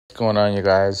What's going on, you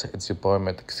guys? It's your boy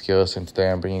Mythic Skills, and today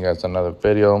I'm bringing you guys another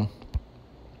video.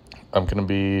 I'm gonna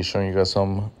be showing you guys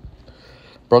some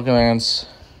Broken Lands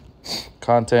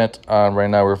content. Right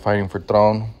now, we're fighting for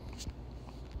throne.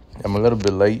 I'm a little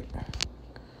bit late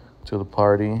to the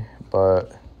party,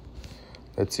 but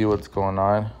let's see what's going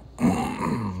on.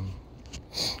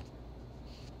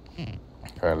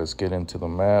 All right, let's get into the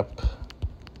map.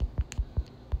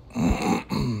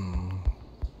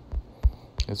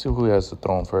 Let's see who has the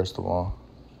throne first of all.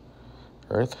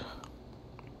 Earth.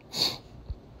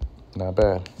 Not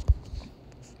bad.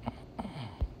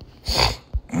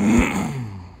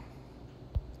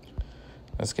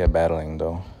 Let's get battling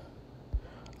though.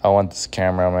 I want this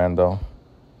cameraman though.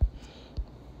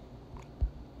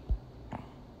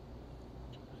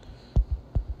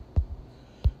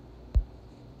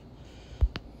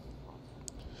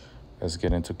 Let's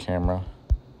get into camera.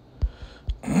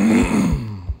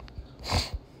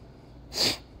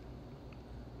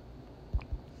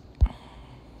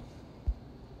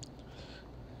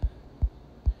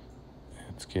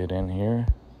 Let's get in here.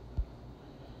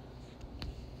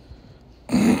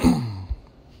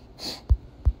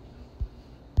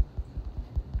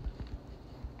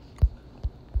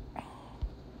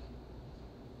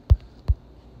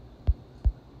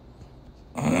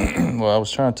 Well, I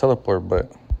was trying to teleport,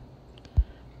 but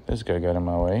this guy got in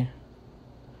my way.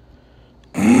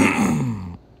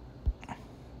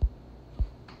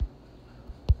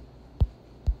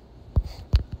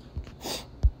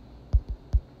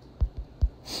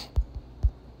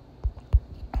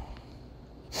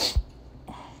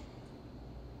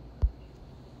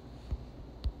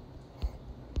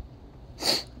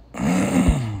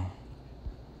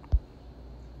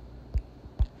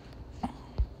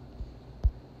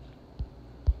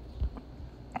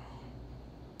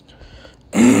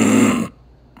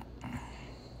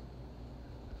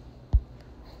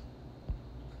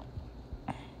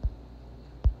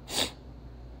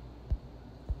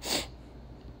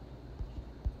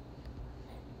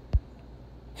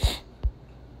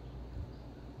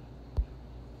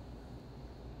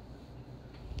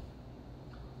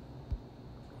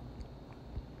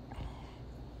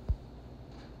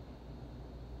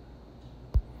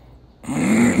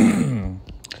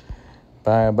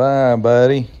 Bye-bye,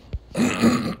 buddy.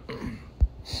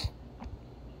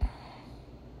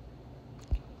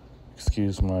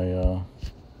 Excuse my,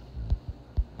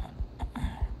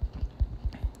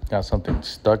 got something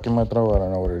stuck in my throat. I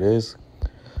don't know what it is.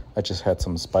 I just had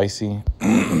some spicy,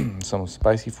 some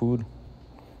spicy food.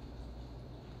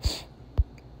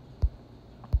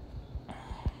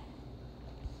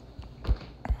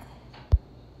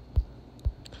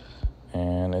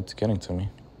 And it's getting to me.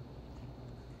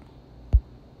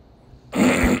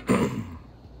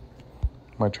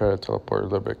 Might try to teleport a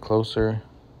little bit closer.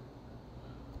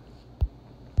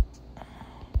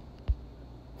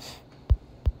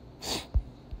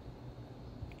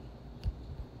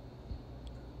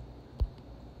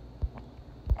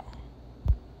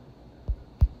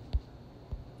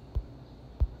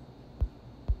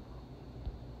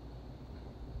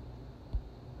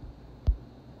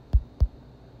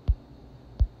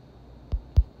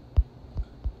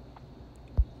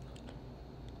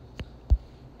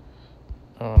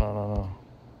 Oh, no.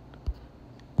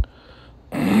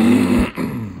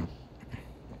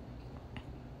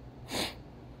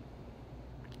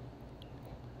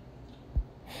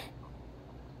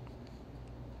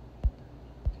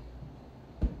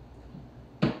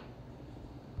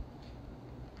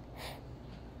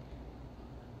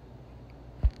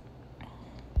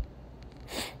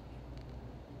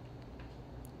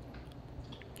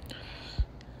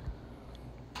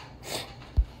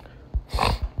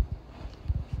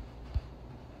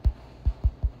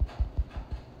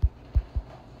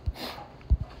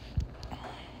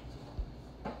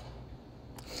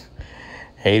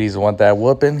 Hades want that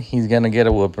whooping. He's gonna get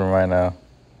a whooping right now.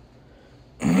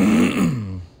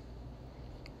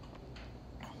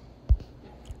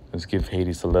 Let's give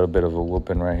Hades a little bit of a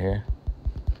whooping right here.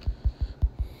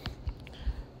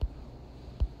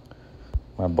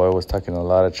 My boy was talking a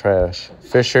lot of trash.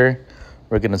 Fisher,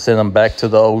 we're gonna send him back to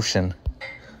the ocean.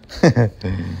 We're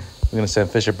gonna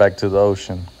send Fisher back to the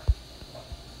ocean,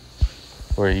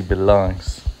 where he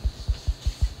belongs.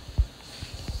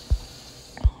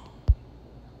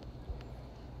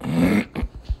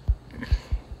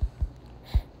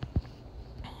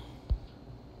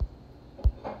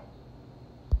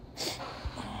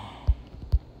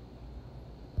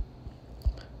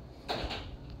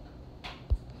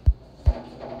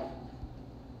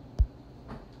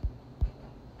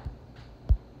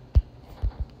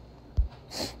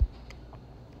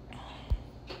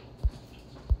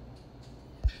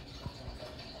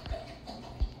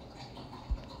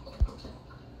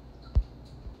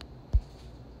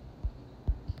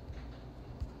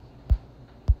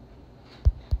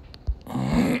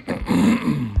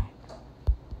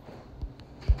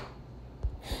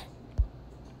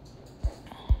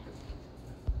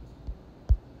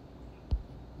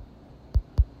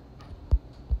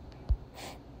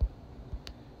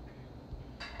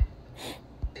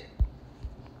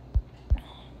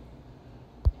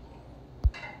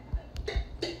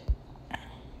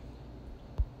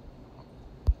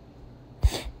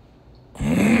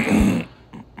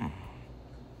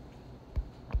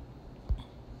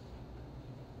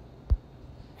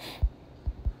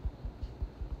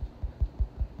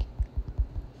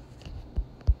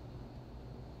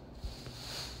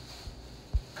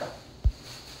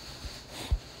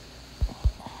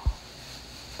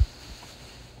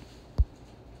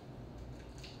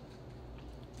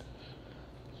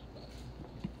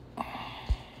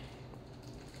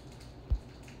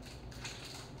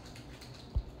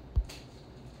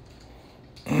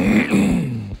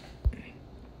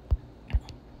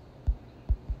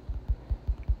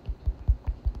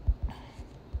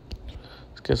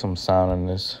 get some sound in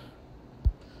this.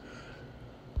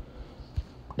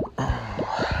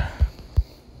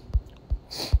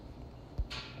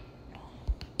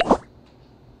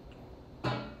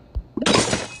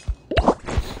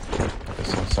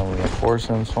 Get some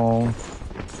reinforcements home.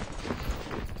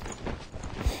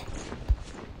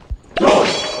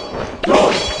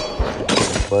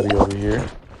 Buddy over here.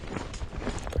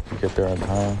 If I can get there on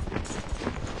time.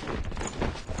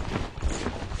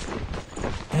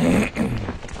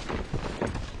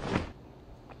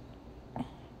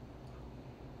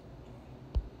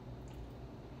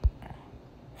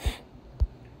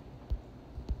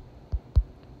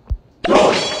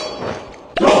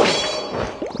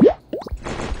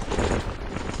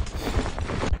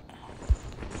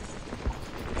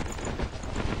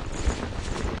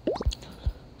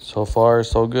 So far,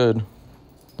 so good.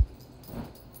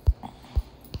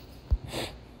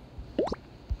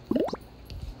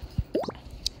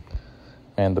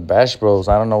 And the Bash Bros,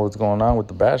 I don't know what's going on with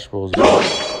the Bash Bros, but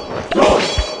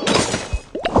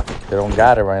they don't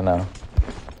got it right now.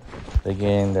 They're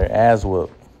getting their ass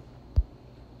whooped.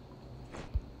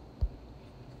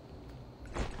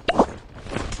 They're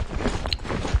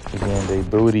getting their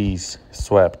booties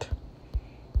swept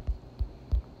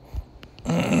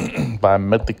by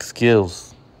Mythic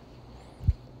Skills.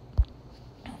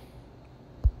 I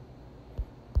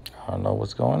don't know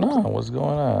what's going on. What's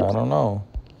going on? I don't know.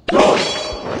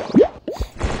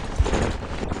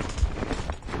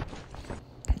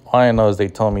 All I know is they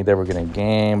told me they were gonna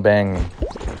game bang me.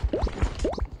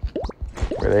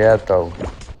 Where they at though?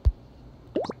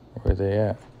 Where they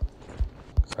at?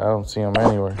 'Cause I don't see them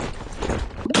anywhere.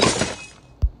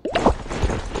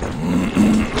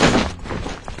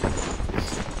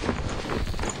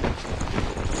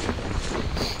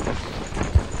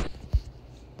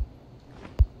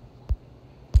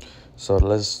 So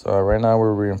let's right now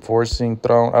we're reinforcing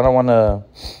throne. I don't want to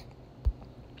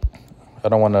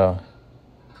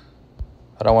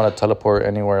teleport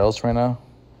anywhere else right now.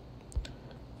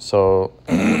 So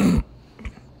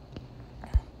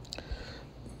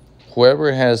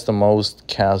whoever has the most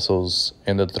castles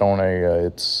in the throne area,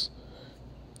 it's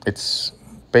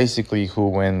basically who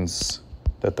wins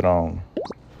the throne.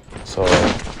 So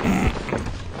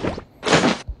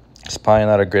it's probably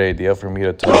not a great idea for me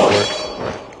to teleport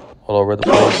all over the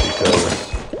place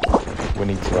because we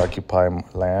need to occupy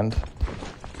land.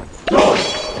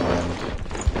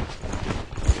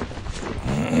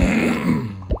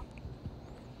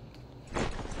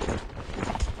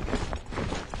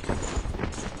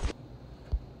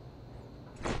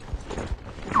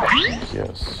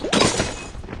 Yes.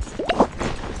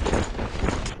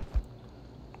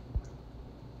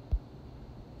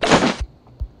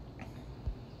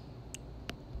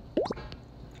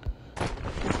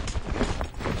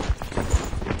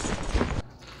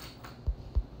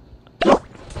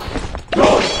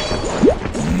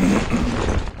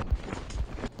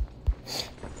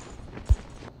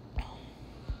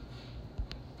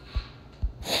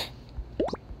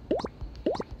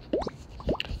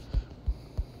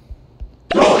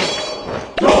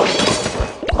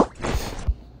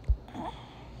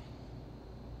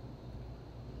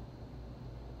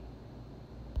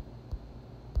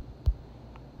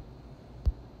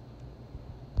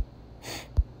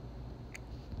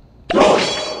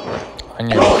 I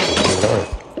need to heal up.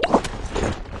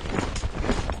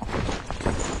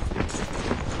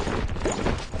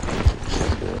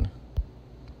 She's good.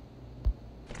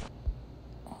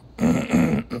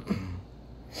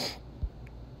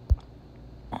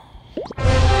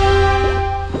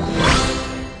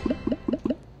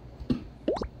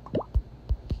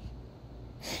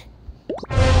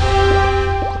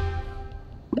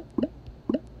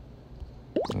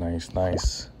 Nice,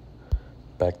 nice.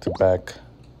 Back to back.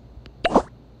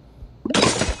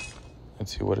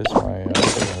 Let's see, what is my... I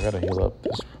gotta heal up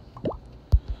this.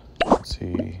 Let's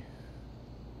see.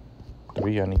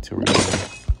 3, I need to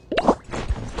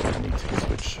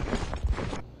switch.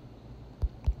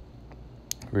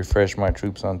 Refresh my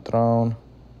troops on throne.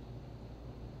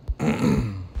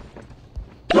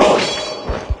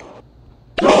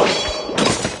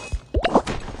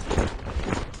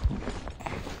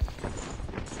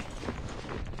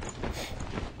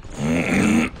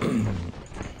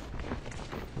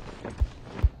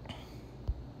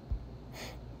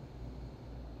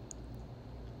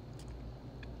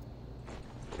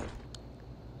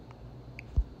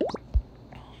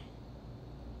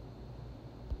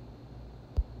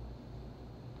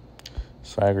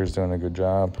 Swagger's doing a good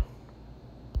job.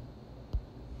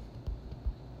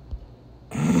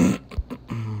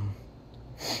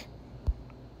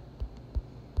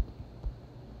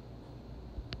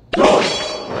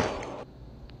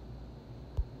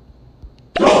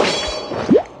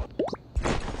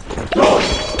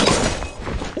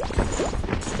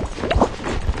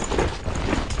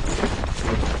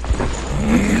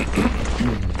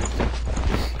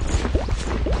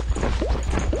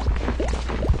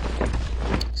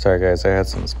 Sorry guys, I had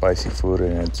some spicy food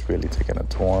and it's really taking a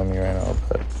toll on me right now,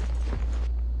 but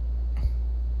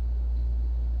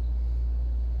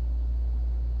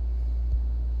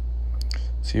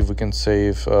see if we can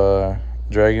save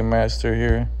Dragon Master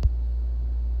here.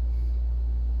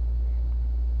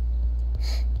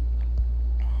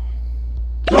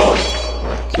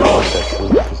 Can't get that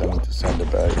troop because I need to send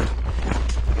it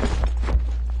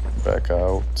back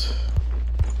out.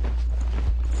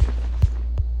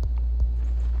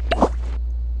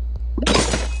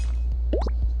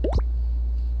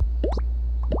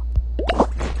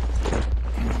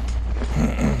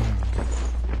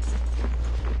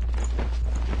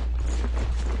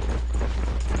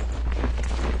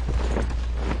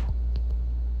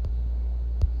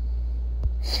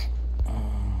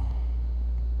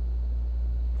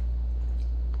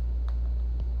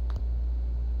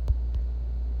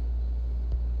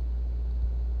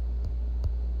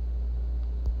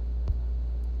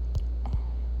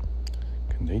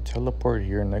 Can they teleport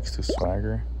here next to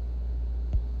Swagger?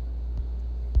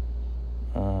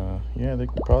 Yeah, they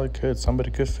probably could. Somebody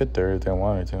could fit there if they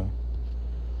wanted to.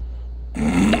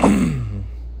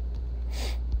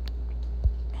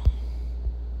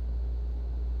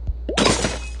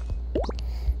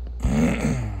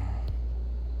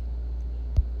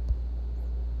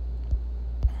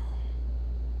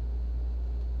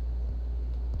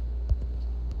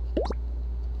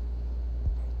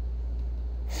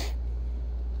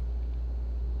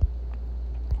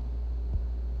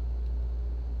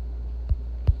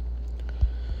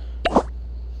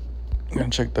 Gonna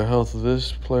check the health of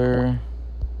this player.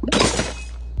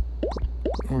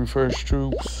 Refresh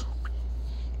troops.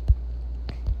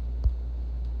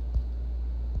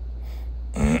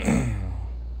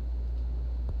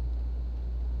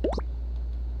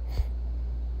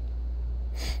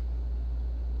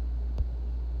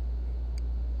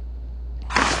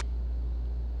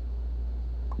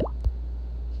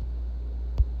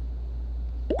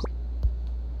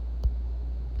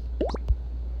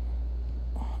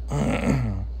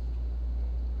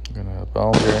 Gonna have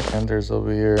Balmer, Enders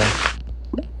over here.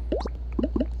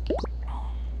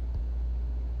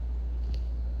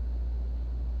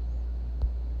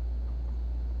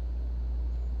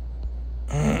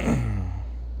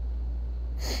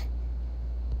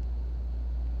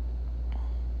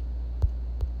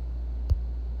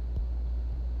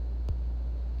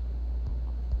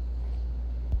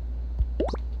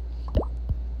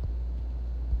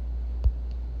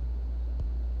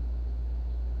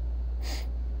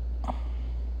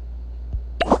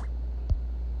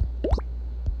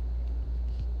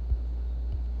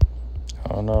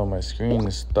 Oh no, my screen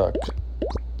is stuck.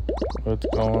 What's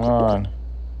going on?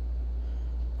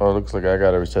 Oh, it looks like I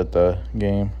gotta reset the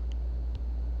game.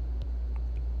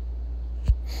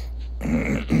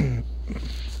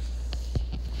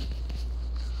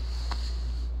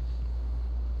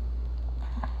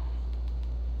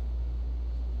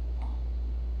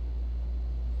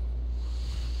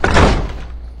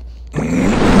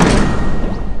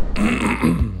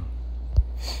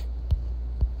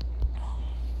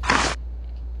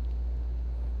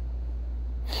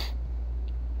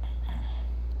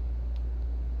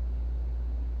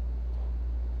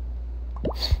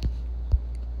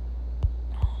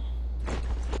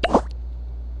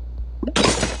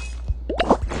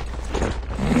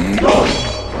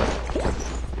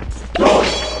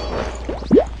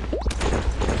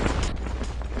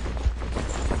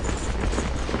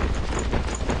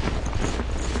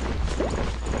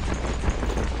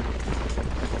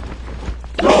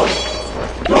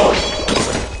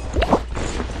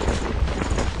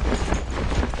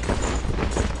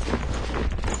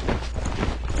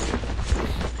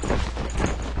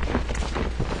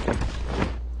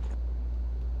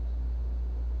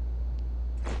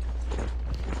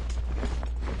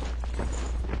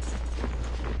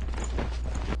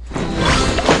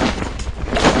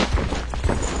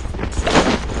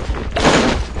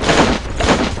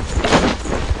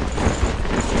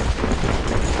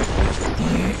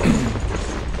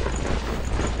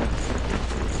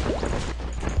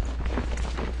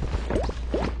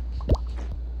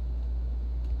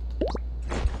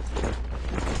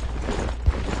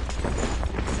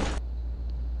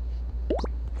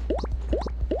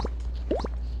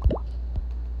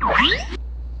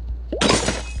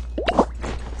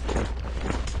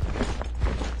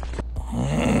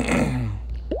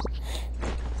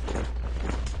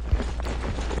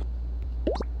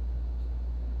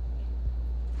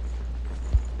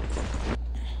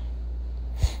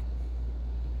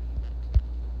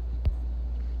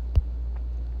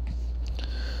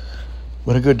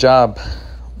 What a good job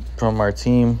from our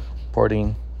team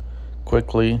porting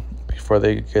quickly before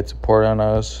they get to pour on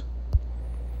us.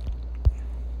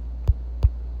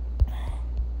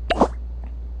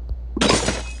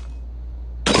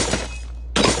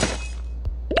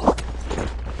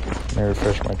 Let me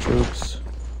refresh my troops.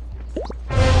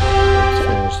 Let's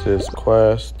finish this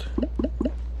quest.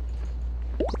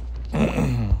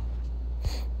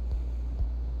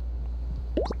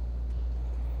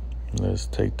 Let's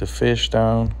take the fish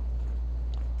down.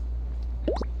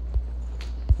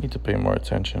 Need to pay more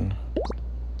attention.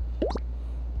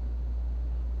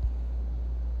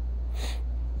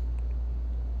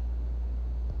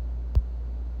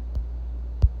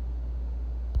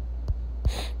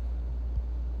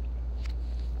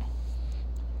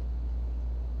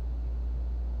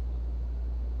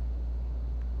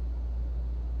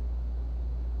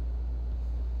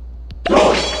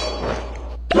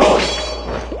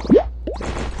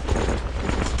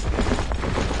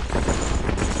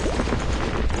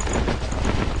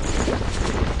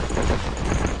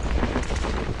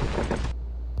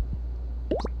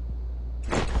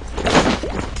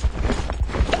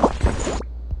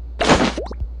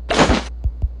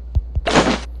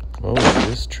 What was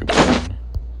this troop doing?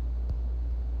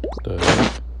 The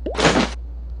heck?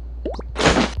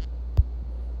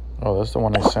 Oh, that's the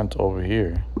one I sent over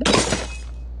here.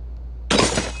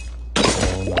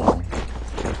 Oh no.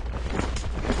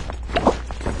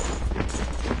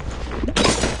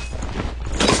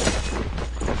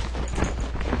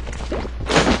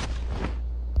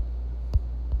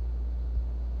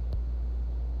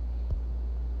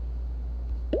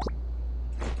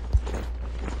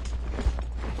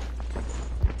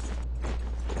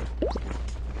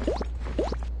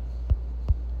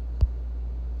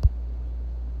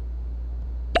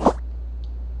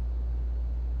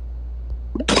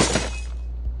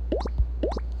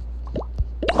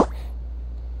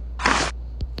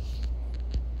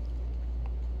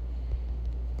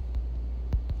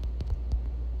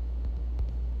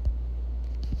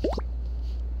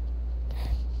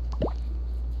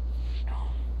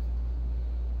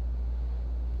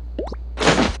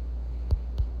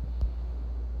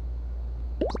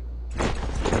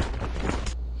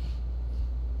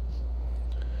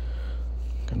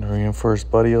 Gonna reinforce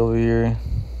Buddy over here.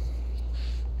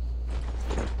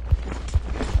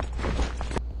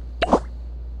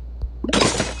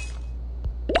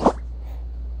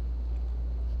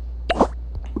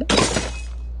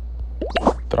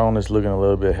 Throne is looking a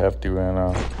little bit hefty right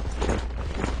now.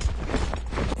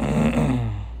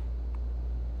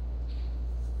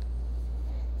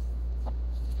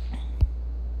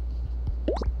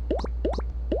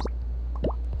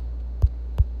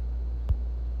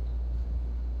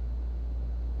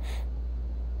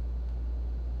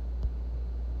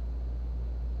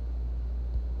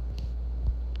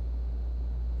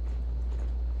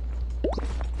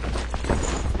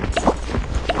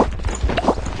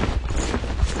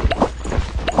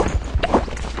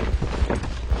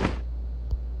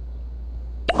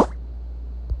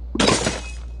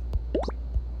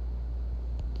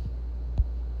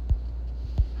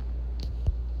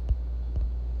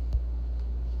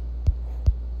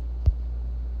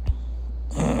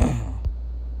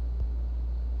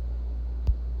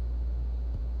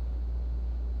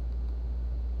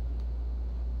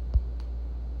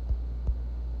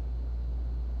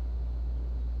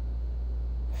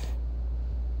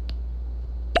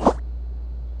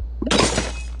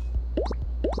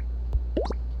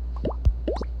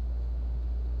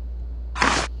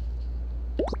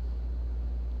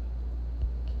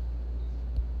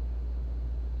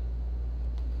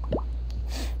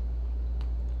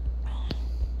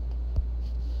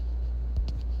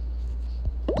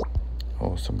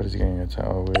 Oh, somebody's getting attacked.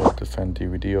 Oh, we have to defend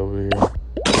DVD over here.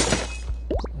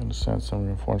 I'm gonna send some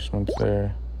reinforcements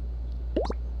there.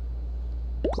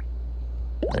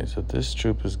 Alright, so this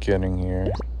troop is getting here.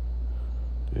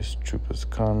 This troop is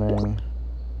coming.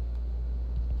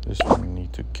 This one we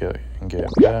need to get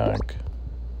back.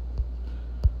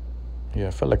 Yeah,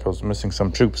 I felt like I was missing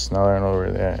some troops. Now I know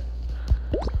where they're at.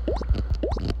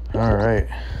 Alright.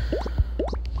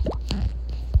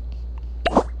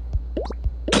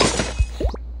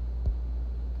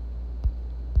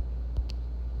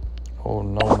 Oh,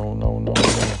 no.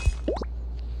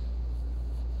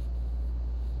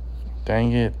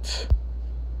 Dang it.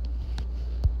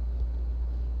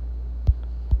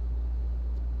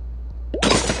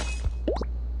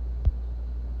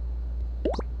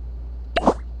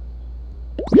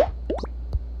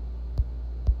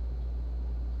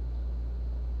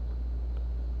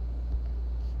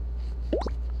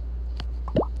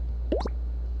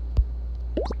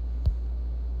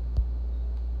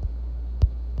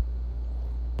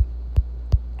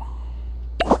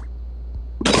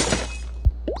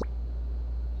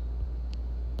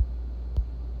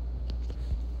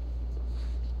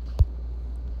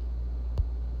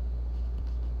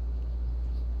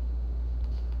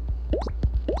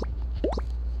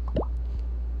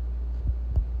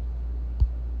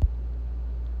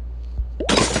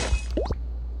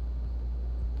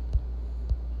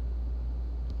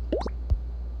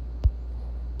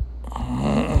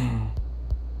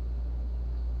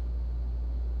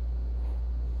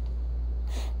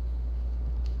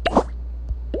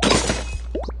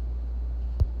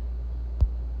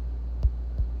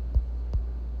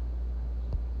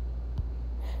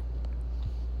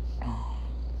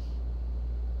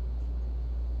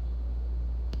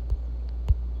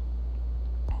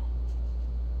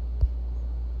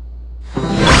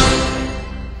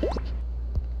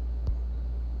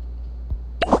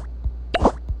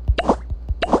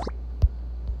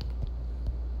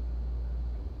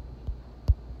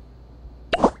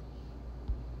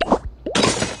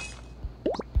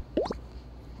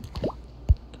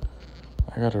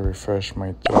 I gotta refresh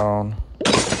my throne.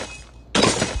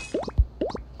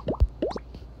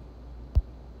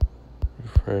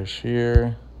 Refresh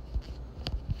here.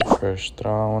 Refresh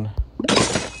throne.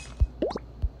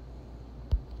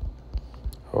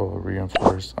 Oh,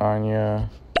 reinforced Anya.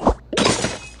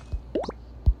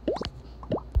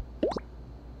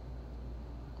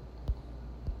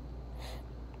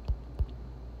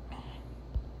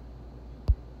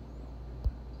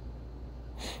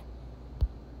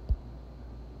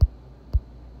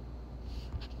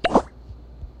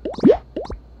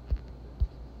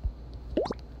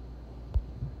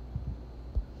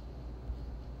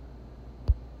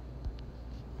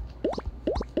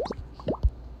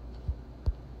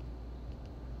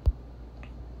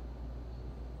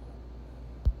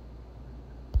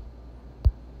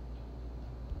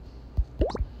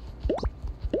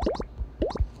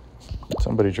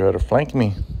 Somebody tried to flank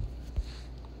me.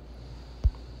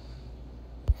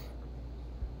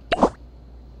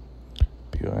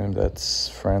 BOM, that's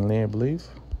friendly, I believe.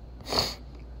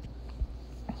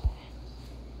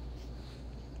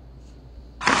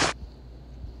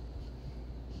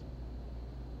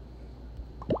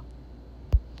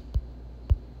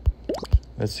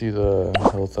 Let's see the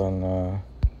health on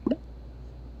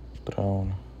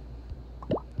throne.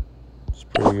 It's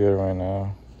pretty good right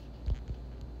now.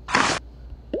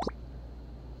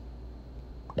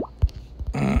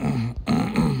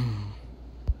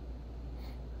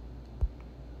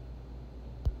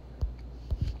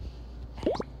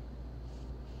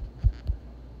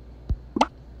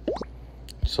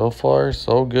 So far,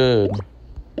 so good.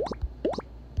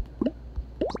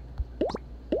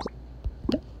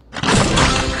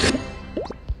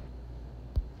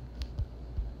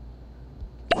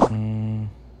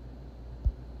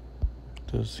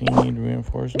 Does he need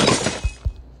reinforcements?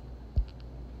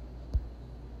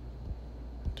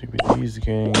 DBD's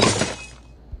getting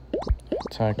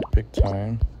attacked big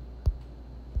time.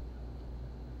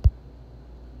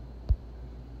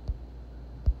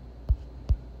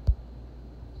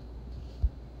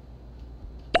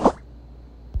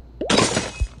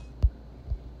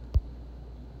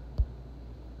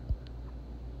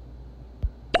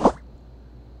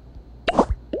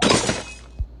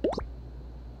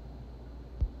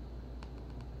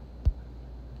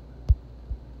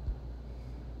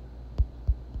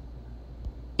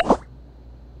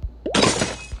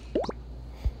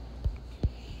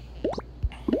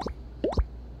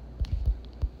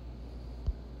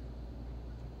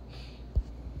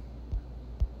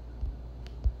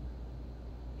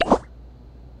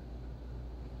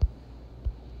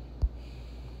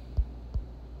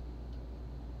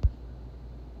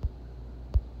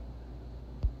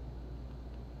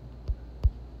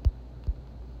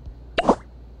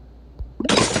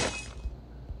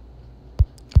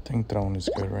 I think throne is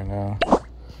good right now.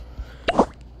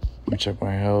 Let me check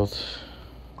my health.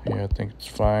 Yeah, I think it's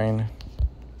fine.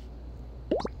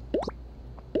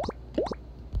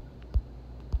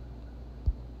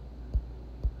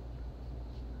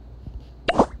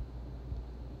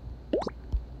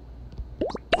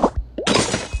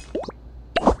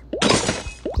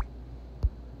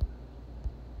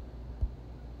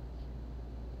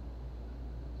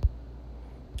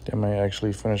 I might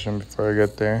actually finish him before I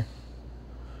get there.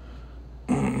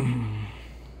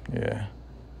 Yeah.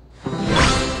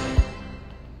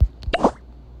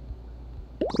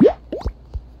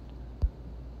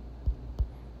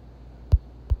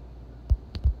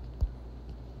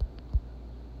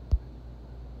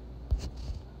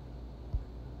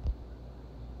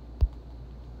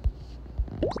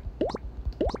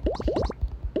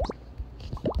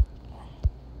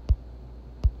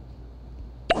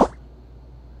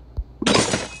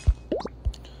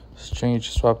 Let's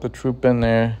swap the troop in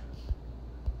there.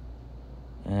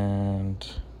 And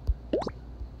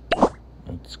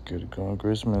let's Let's get it going.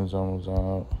 Griezmann's almost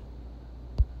out.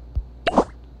 Up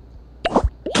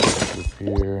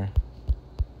here.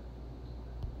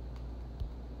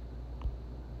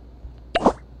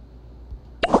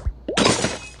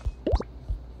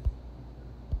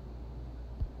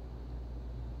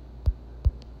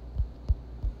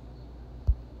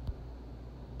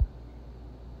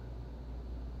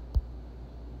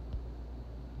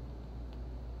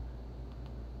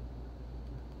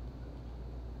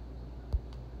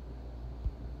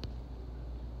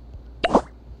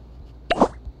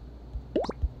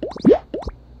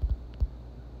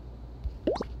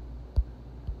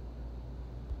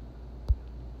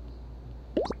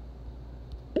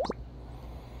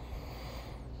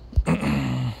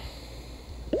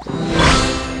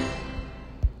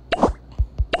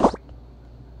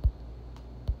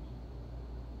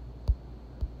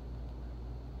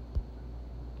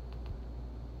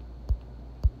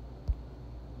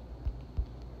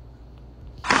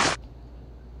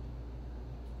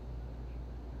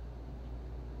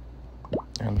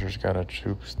 Andrew's got a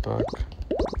troop stuck.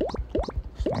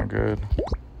 It's not good.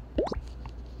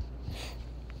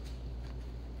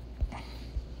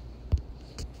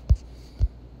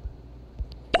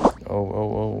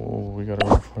 Oh, we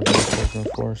gotta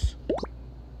reinforce.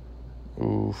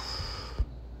 Oof.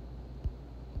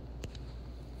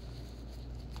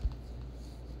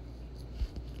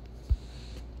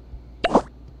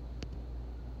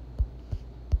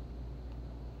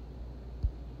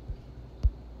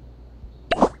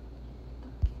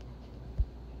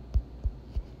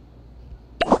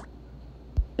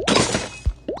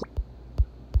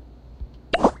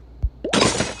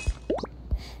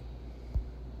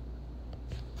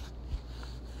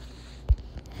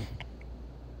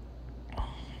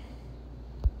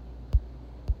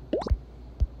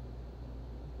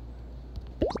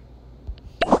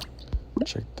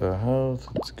 Check the health,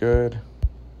 it's good.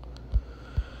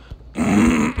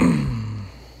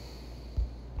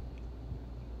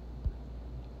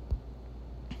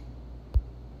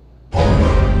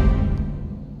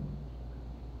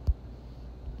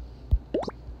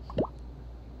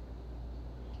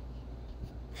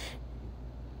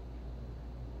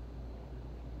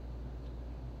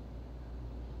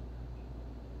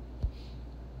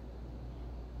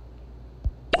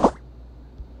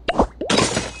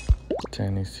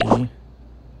 Tennessee,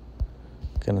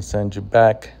 gonna send you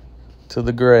back to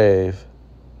the grave.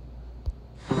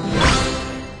 I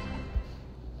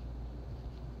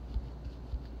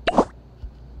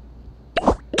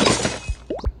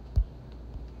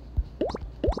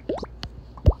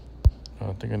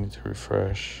think I need to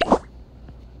refresh.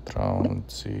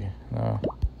 Let's see. No,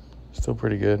 still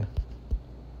pretty good.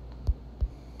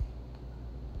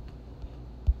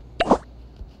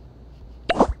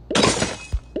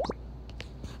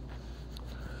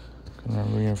 Gonna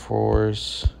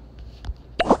reinforce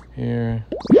here.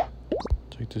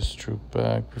 Take this troop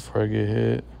back before I get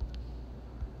hit.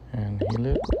 And heal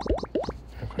it.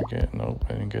 If I get, nope,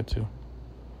 I didn't get to.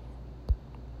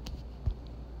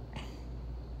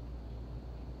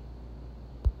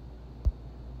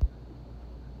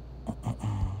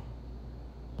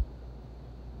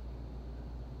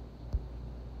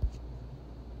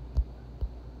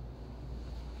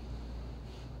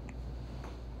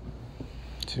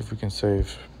 See if we can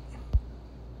save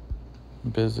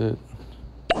Visit.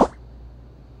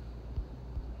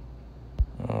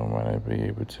 Oh, might I be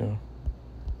able to?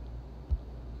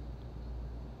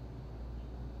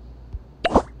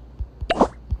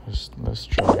 Let's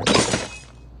try it.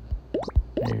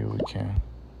 Maybe we can.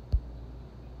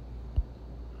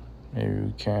 Maybe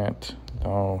we can't.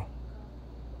 No.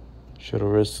 Should have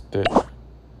risked it.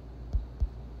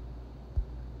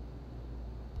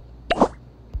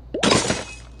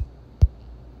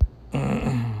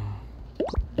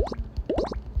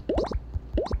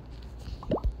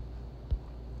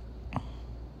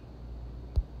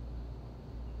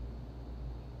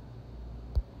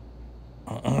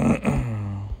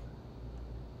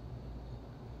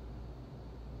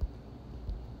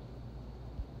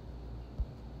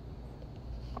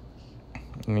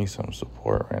 I need some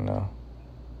support right now.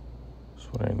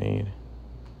 That's what I need.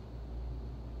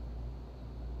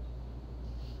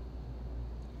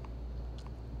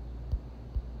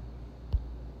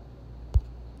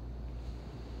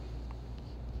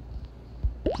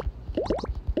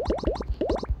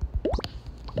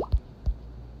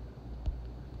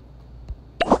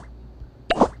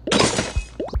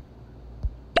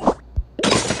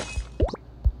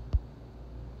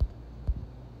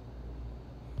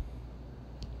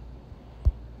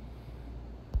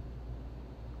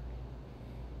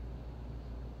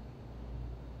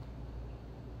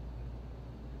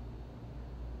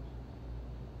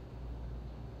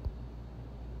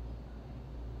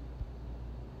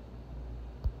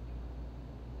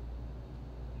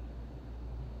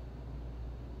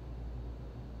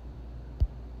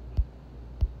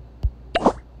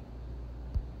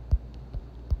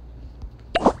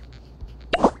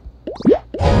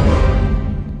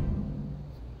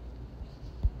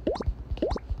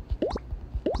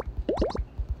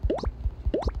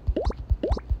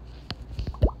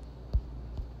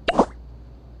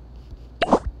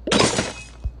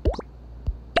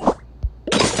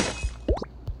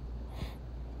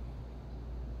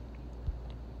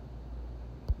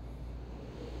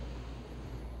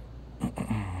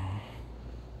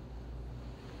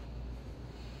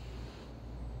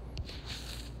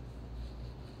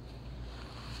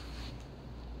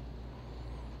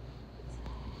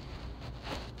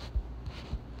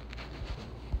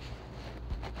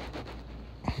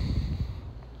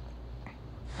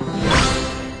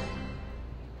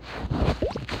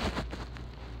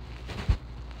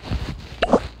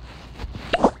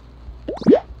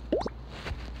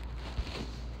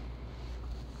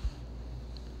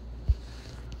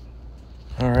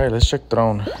 Alright, let's check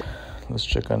drone. Let's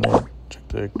check on it. Check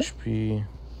the HP.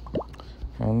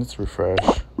 And let's refresh.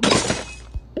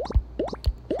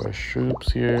 Fresh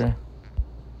troops here.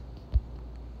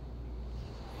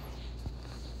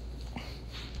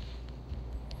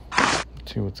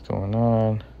 See what's going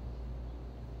on.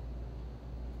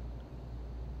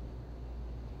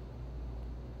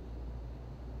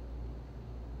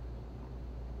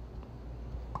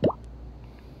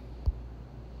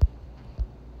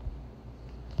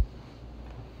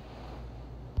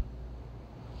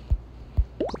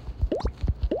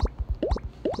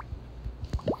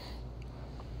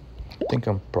 I think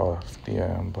I'm buffed.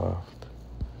 Yeah, I'm buffed.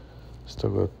 Still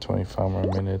got 25 more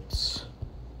minutes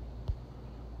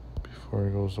before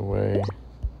it goes away.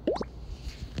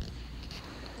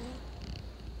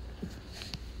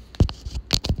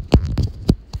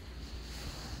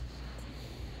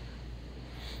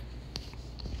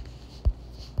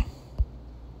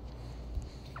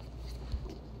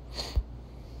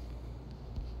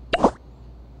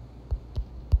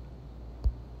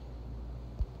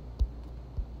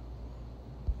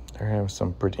 They're having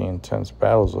some pretty intense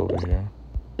battles over here.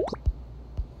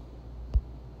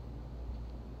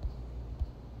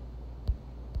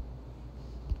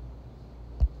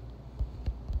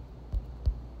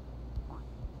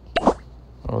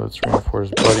 Oh, let's reinforce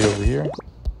Buddy over here.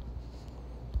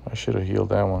 I should have healed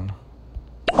that one.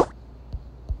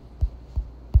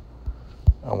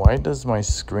 Why does my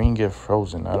screen get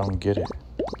frozen? I don't get it.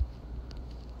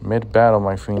 Mid-battle,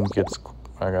 my screen gets...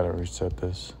 I gotta reset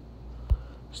this.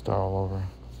 Start all over.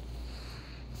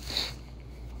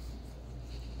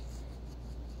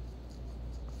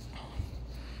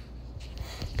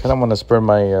 Kind of want to spread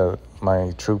my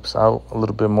my troops out a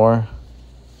little bit more.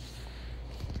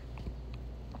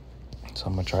 So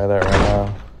I'm gonna try that right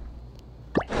now.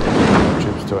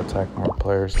 Troops to attack more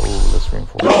players. Oh, let's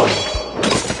reinforce them.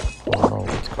 I don't know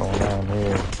what's going on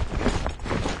here.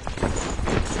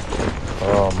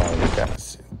 Oh my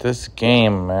gosh, this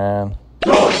game, man.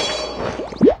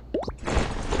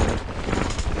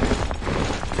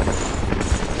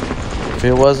 If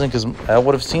it wasn't, because I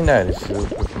would have seen that.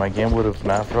 If my game would have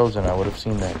not frozen, I would have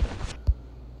seen that.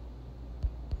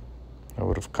 I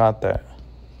would have caught that.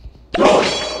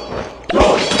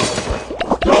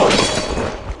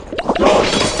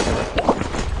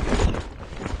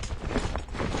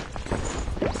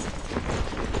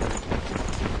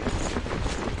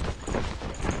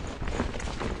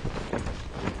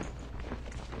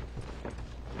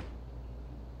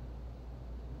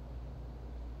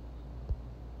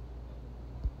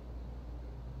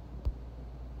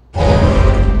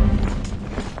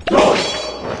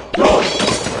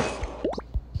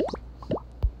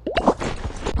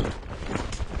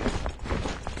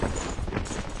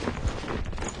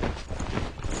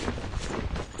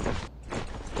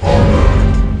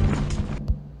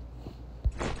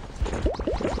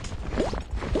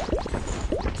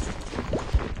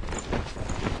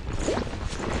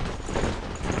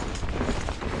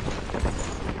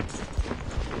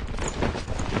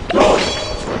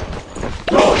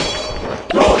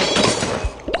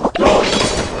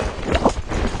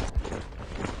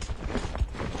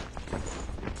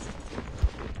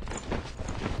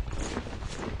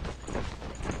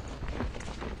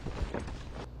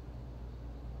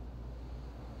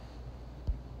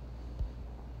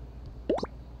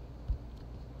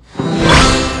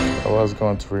 I was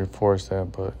going to reinforce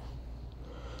that, but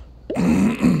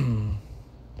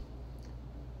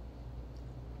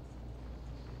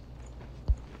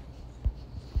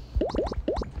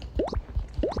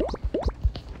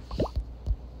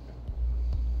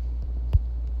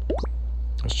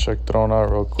let's check drone out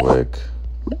real quick.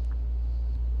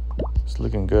 It's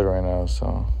looking good right now,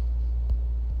 so.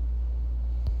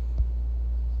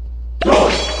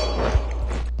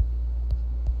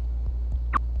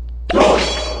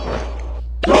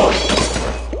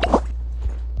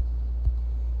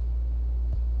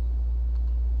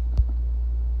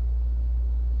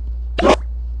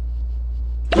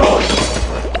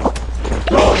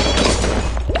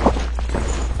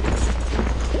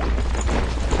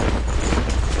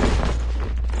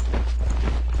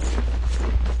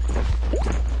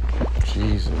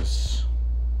 Jesus.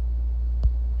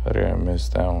 How did I miss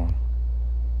that one?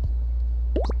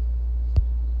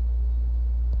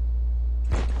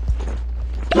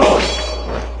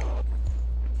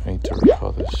 I need to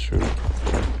recall this troop.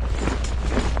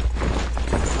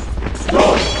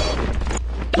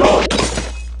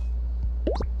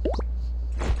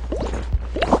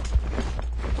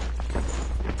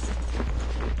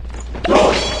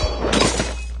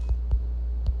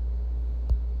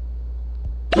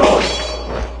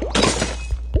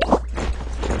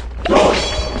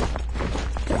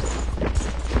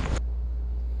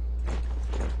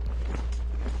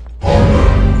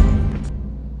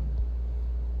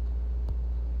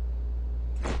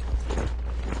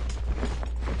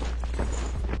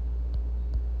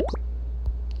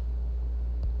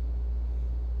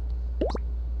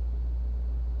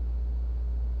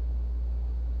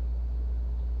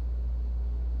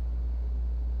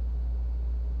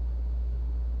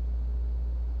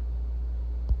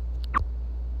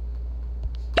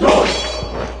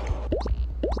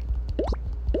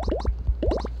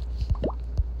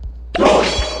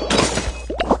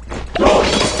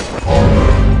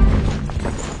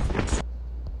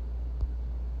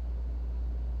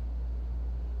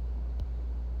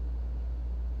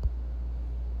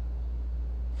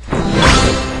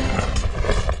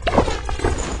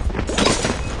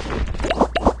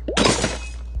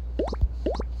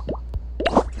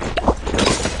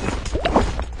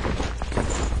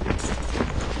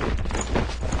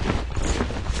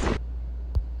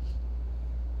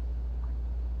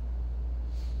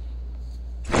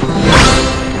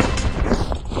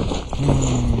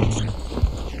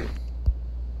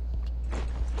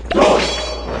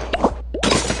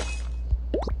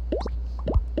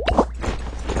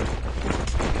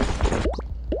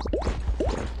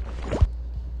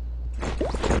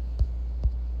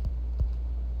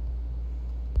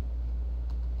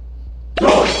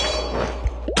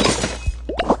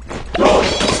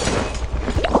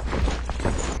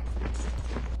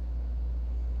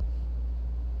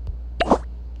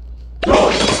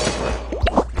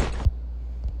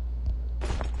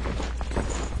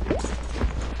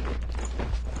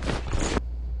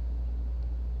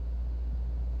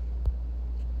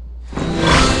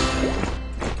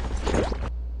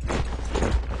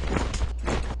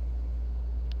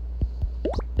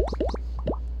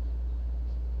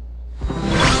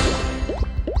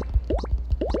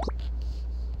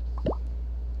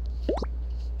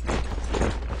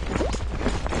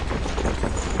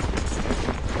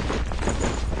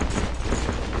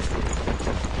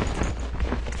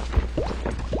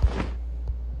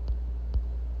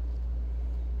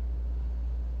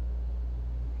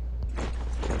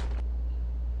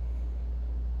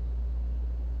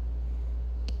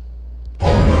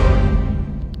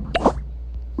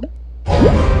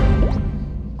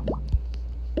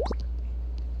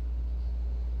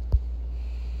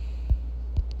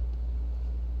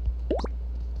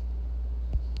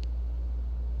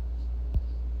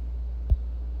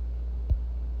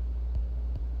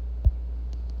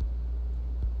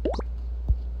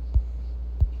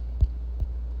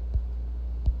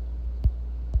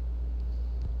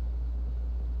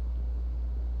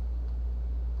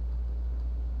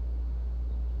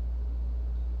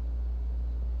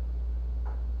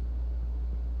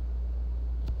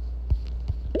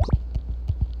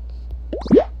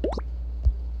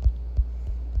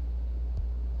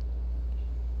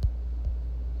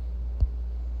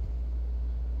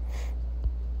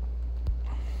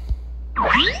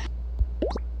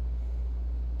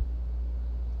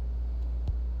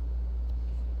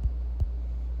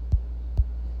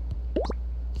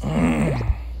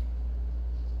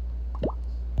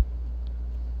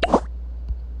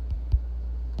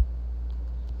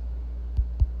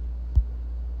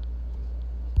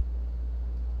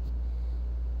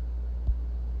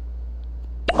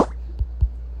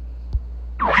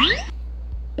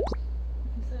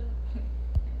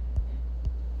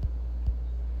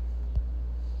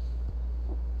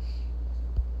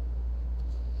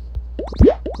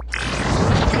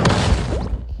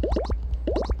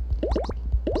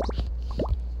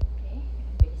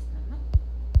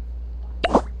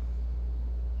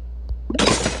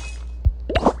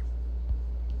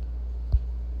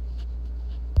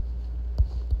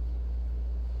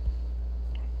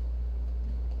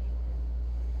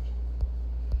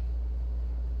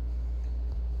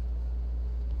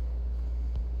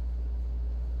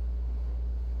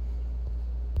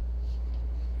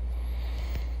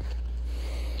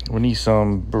 We need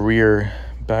some barrier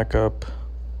backup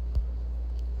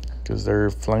because they're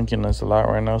flanking us a lot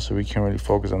right now, so we can't really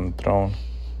focus on the throne.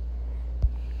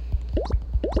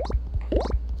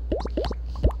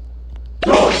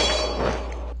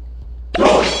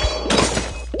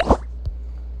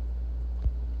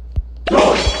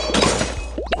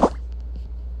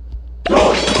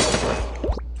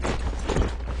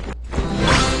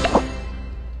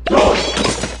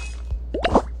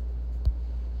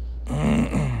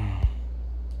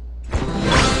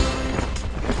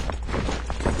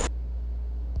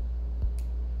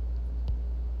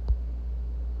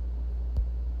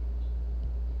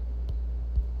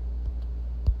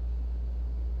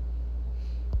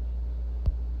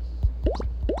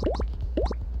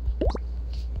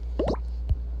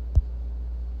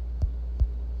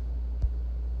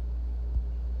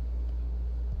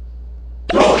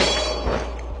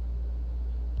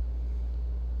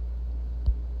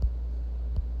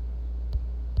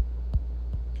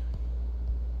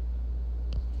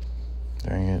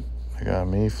 Dang it, they got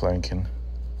me flanking.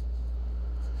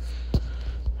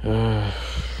 As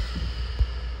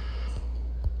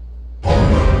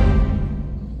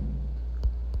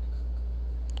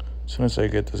soon as I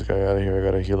get this guy out of here, I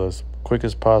gotta heal as quick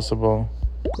as possible.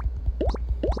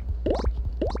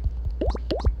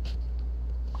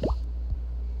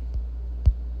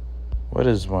 What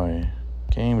is my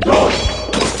game doing?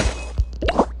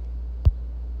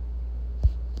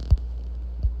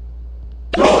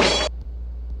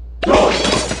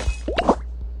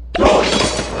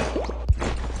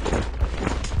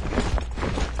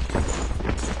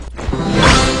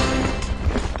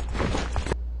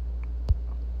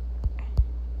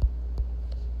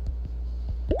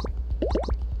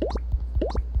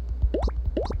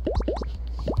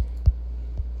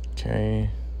 Okay.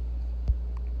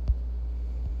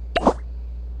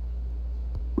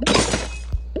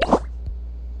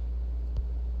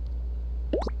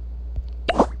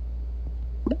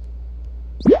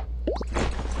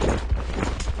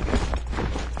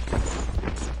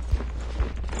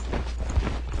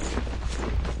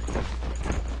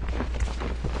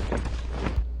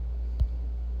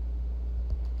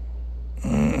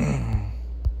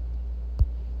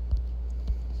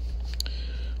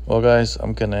 Well, guys,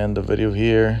 I'm gonna end the video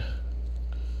here.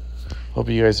 Hope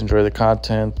you guys enjoy the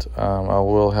content. I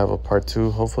will have a part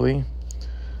 2, hopefully.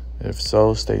 If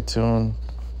so, stay tuned.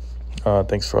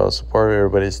 Thanks for all the support.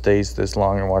 Everybody stays this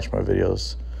long and watch my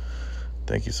videos.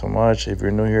 Thank you so much. If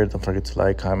you're new here, don't forget to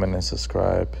like, comment, and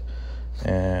subscribe.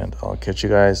 And I'll catch you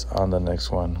guys on the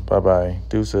next one. Bye-bye.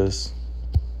 Deuces.